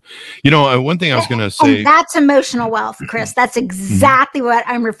time with them. One thing I was going to say. That's emotional wealth, Chris. That's exactly what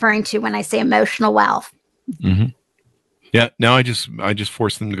I'm referring to when I say emotional wealth. Mm-hmm. Yeah, now I just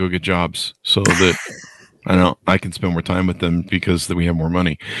force them to go get jobs so that I can spend more time with them because we have more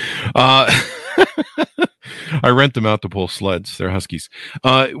money. I rent them out to pull sleds. They're huskies.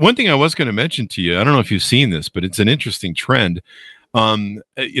 One thing I was going to mention to you, I don't know if you've seen this, but it's an interesting trend. I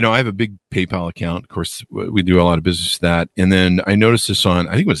have a big PayPal account. Of course, we do a lot of business with that. And then I noticed this on,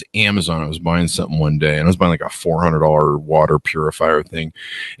 I think it was Amazon. I was buying something one day and I was buying like a $400 water purifier thing.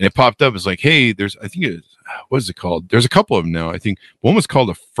 And it popped up. It's like, hey, what is it called? There's a couple of them now. I think one was called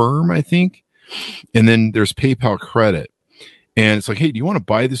a Firm, I think. And then there's PayPal credit. And it's like, hey, do you want to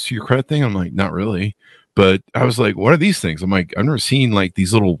buy this to your credit thing? I'm like, not really. But I was like, what are these things? I'm like, I've never seen like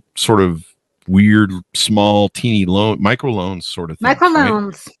these little sort of weird, small, teeny micro loans sort of things. Micro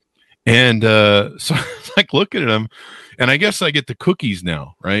loans. Right? And so I was like looking at them, and I guess I get the cookies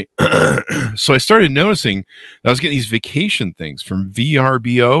now, right? So I started noticing that I was getting these vacation things from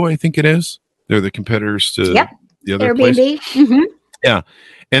VRBO, I think it is. They're the competitors to the other Airbnb. place. Yeah.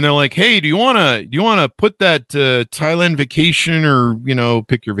 And they're like, hey, do you want to put that Thailand vacation, or,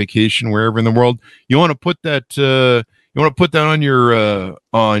 pick your vacation wherever in the world. You want to put that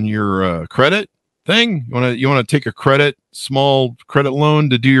on your credit thing? You want to take a small credit loan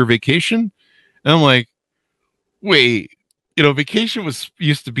to do your vacation? And I'm like, wait, vacation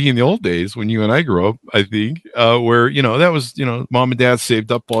used to be in the old days when you and I grew up, I think, where, that was, mom and dad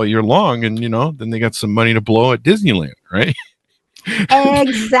saved up all year long, and, then they got some money to blow at Disneyland, right?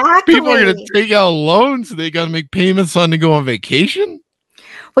 Exactly. People are going to take out loans. They got to make payments on to go on vacation.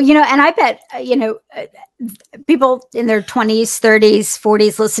 Well, and I bet, people in their 20s, 30s,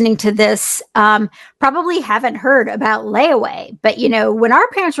 40s listening to this probably haven't heard about layaway. But, when our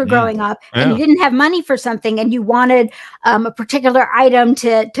parents were growing up and you didn't have money for something and you wanted a particular item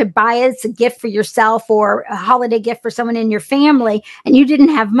to buy as a gift for yourself or a holiday gift for someone in your family, and you didn't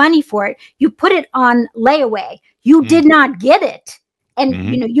have money for it, you put it on layaway. You did not get it.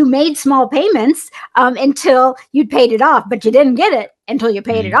 And, you made small payments until you'd paid it off, but you didn't get it until you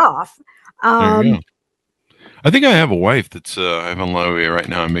paid it off. There you go. I think I have a wife that's I have on layaway right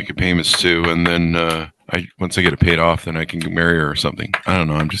now. I'm making payments to, and then once I get it paid off, then I can marry her or something. I don't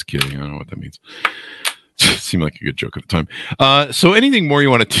know. I'm just kidding. I don't know what that means. It seemed like a good joke at the time. So anything more you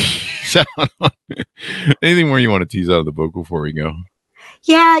want to tease out? Anything more you want to tease out of the book before we go?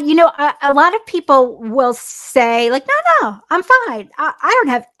 Yeah, a lot of people will say, like, no, I'm fine. I don't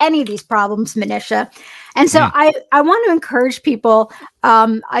have any of these problems, Manisha. And so I want to encourage people.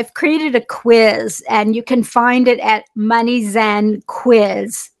 I've created a quiz, and you can find it at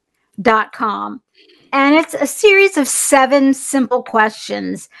MoneyZenquiz.com. And it's a series of 7 simple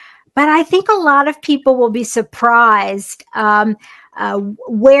questions. But I think a lot of people will be surprised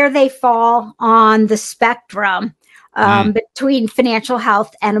where they fall on the spectrum between financial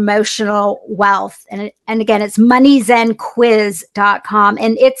health and emotional wealth. And again, it's MoneyZenquiz.com.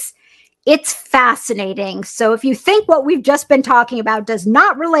 And it's fascinating. So if you think what we've just been talking about does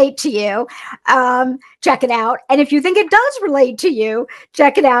not relate to you, check it out. And if you think it does relate to you,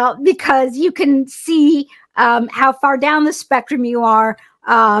 check it out, because you can see how far down the spectrum you are,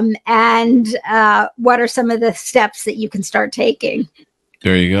 and what are some of the steps that you can start taking.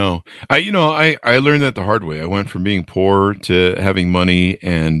 There you go. I learned that the hard way. I went from being poor to having money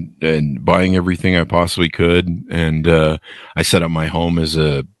and buying everything I possibly could. And I set up my home as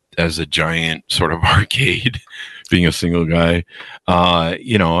a giant sort of arcade, being a single guy,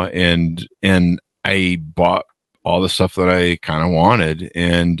 and I bought all the stuff that I kind of wanted.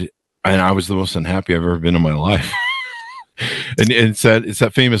 And I was the most unhappy I've ever been in my life. and it's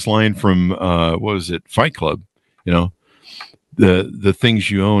that famous line from, what was it? Fight Club, the things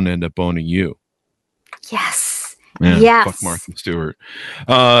you own end up owning you. Yes. Yeah, yes. Fuck Martha Stewart.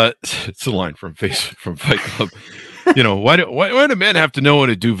 It's a line from Fight Club. Why do men have to know what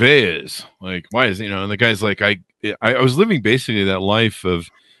a duvet is? Like, why is and the guy's like, I was living basically that life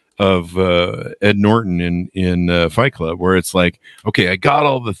of Ed Norton in Fight Club, where it's like, okay, I got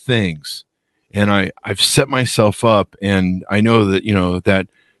all the things, and I've set myself up, and I know that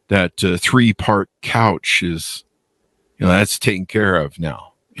that 3-part couch is. That's taken care of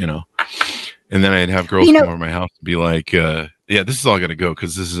now, and then I'd have girls come over my house and be like, yeah, this is all going to go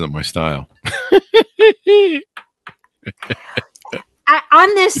because this isn't my style.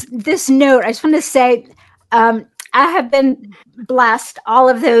 On this note, I just want to say, I have been blessed all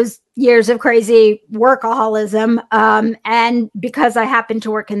of those years of crazy workaholism. And because I happen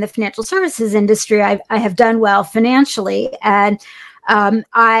to work in the financial services industry, I have done well financially. And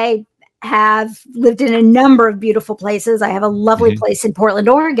I have lived in a number of beautiful places. I have a lovely place in Portland,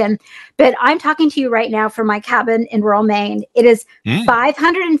 Oregon, but I'm talking to you right now from my cabin in rural Maine. It is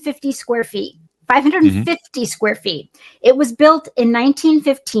 550 square feet. 550 square feet. It was built in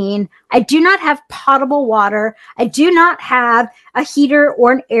 1915. I do not have potable water. I do not have a heater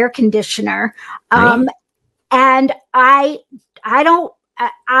or an air conditioner. Really? And I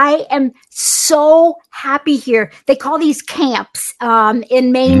am so happy here. They call these camps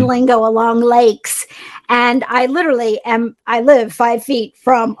in Maine lingo along lakes. And I live 5 feet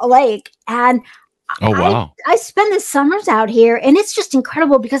from a lake. And oh, wow. I spend the summers out here, and it's just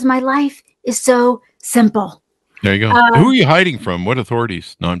incredible because my life is so simple. There you go. Who are you hiding from? What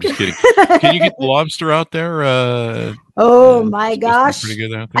authorities? No, I'm just kidding. Can you get the lobster out there? Oh my Supposed to be gosh. pretty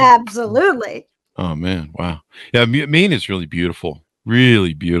good out there. Absolutely. Oh man, wow. Yeah, Maine is really beautiful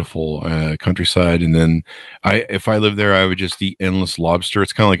countryside. And then if I lived there, I would just eat endless lobster.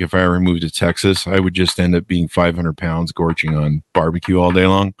 It's kind of like if I ever moved to Texas, I would just end up being 500 pounds, gorging on barbecue all day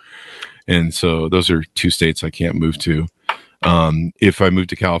long. And so those are two states I can't move to. If I moved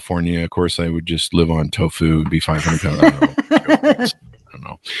to California, of course, I would just live on tofu and be 500 pounds. I don't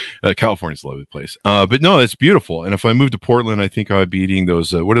know. California's a lovely place. But no, it's beautiful. And if I moved to Portland, I think I'd be eating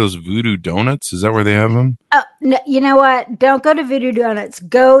those, what are those voodoo donuts? Is that where they have them? No, you know what? Don't go to Voodoo Donuts.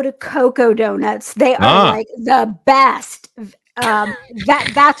 Go to Cocoa Donuts. They are like the best.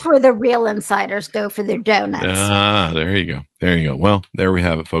 That's where the real insiders go for their donuts. There you go. There you go. Well, there we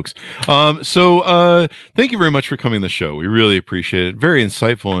have it, folks. So thank you very much for coming to the show. We really appreciate it. Very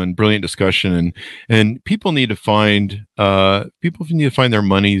insightful and brilliant discussion. And people need to find their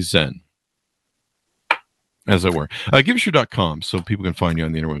money zen, as it were. Give us your .com so people can find you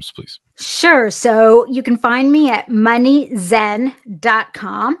on the interwebs, please. Sure. So you can find me at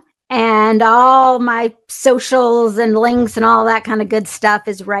MoneyZen.com. And all my socials and links and all that kind of good stuff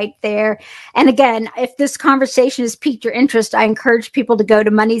is right there. And again, if this conversation has piqued your interest, I encourage people to go to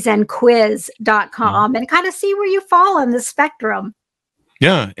moneyzenquiz.com and kind of see where you fall on the spectrum.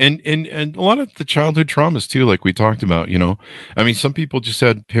 Yeah. And a lot of the childhood traumas too, like we talked about, I mean, some people just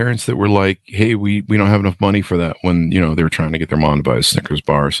had parents that were like, hey, we don't have enough money for that when, they were trying to get their mom to buy a Snickers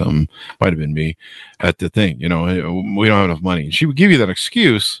bar or something. Might've been me at the thing, we don't have enough money. And she would give you that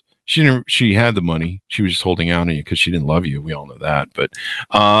excuse. She had the money. She was just holding out on you because she didn't love you. We all know that. But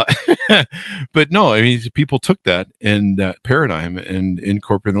but no, I mean, people took that and that paradigm and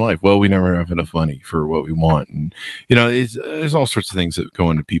incorporated in life. Well, we never have enough money for what we want. And, there's all sorts of things that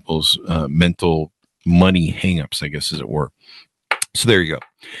go into people's mental money hangups, I guess, as it were. So there you go.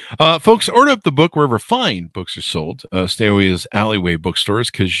 Folks, order up the book wherever fine books are sold. Stay away as alleyway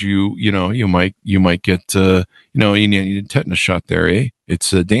bookstores because you might get you need a tetanus shot there, eh?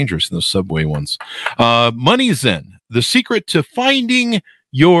 It's dangerous in those subway ones. MoneyZen, the secret to finding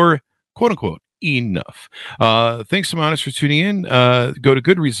your quote unquote enough. Thanks so much for tuning in. Go to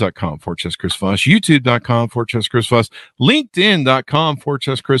goodreads.com/Chris Voss, youtube.com/Chris Voss,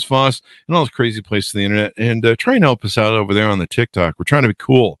 linkedin.com/Chris Voss, and all those crazy places on the internet. And try and help us out over there on the TikTok. We're trying to be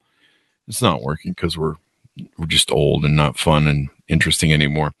cool. It's not working because we're just old and not fun and interesting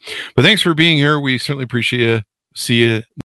anymore. But thanks for being here. We certainly appreciate you. See you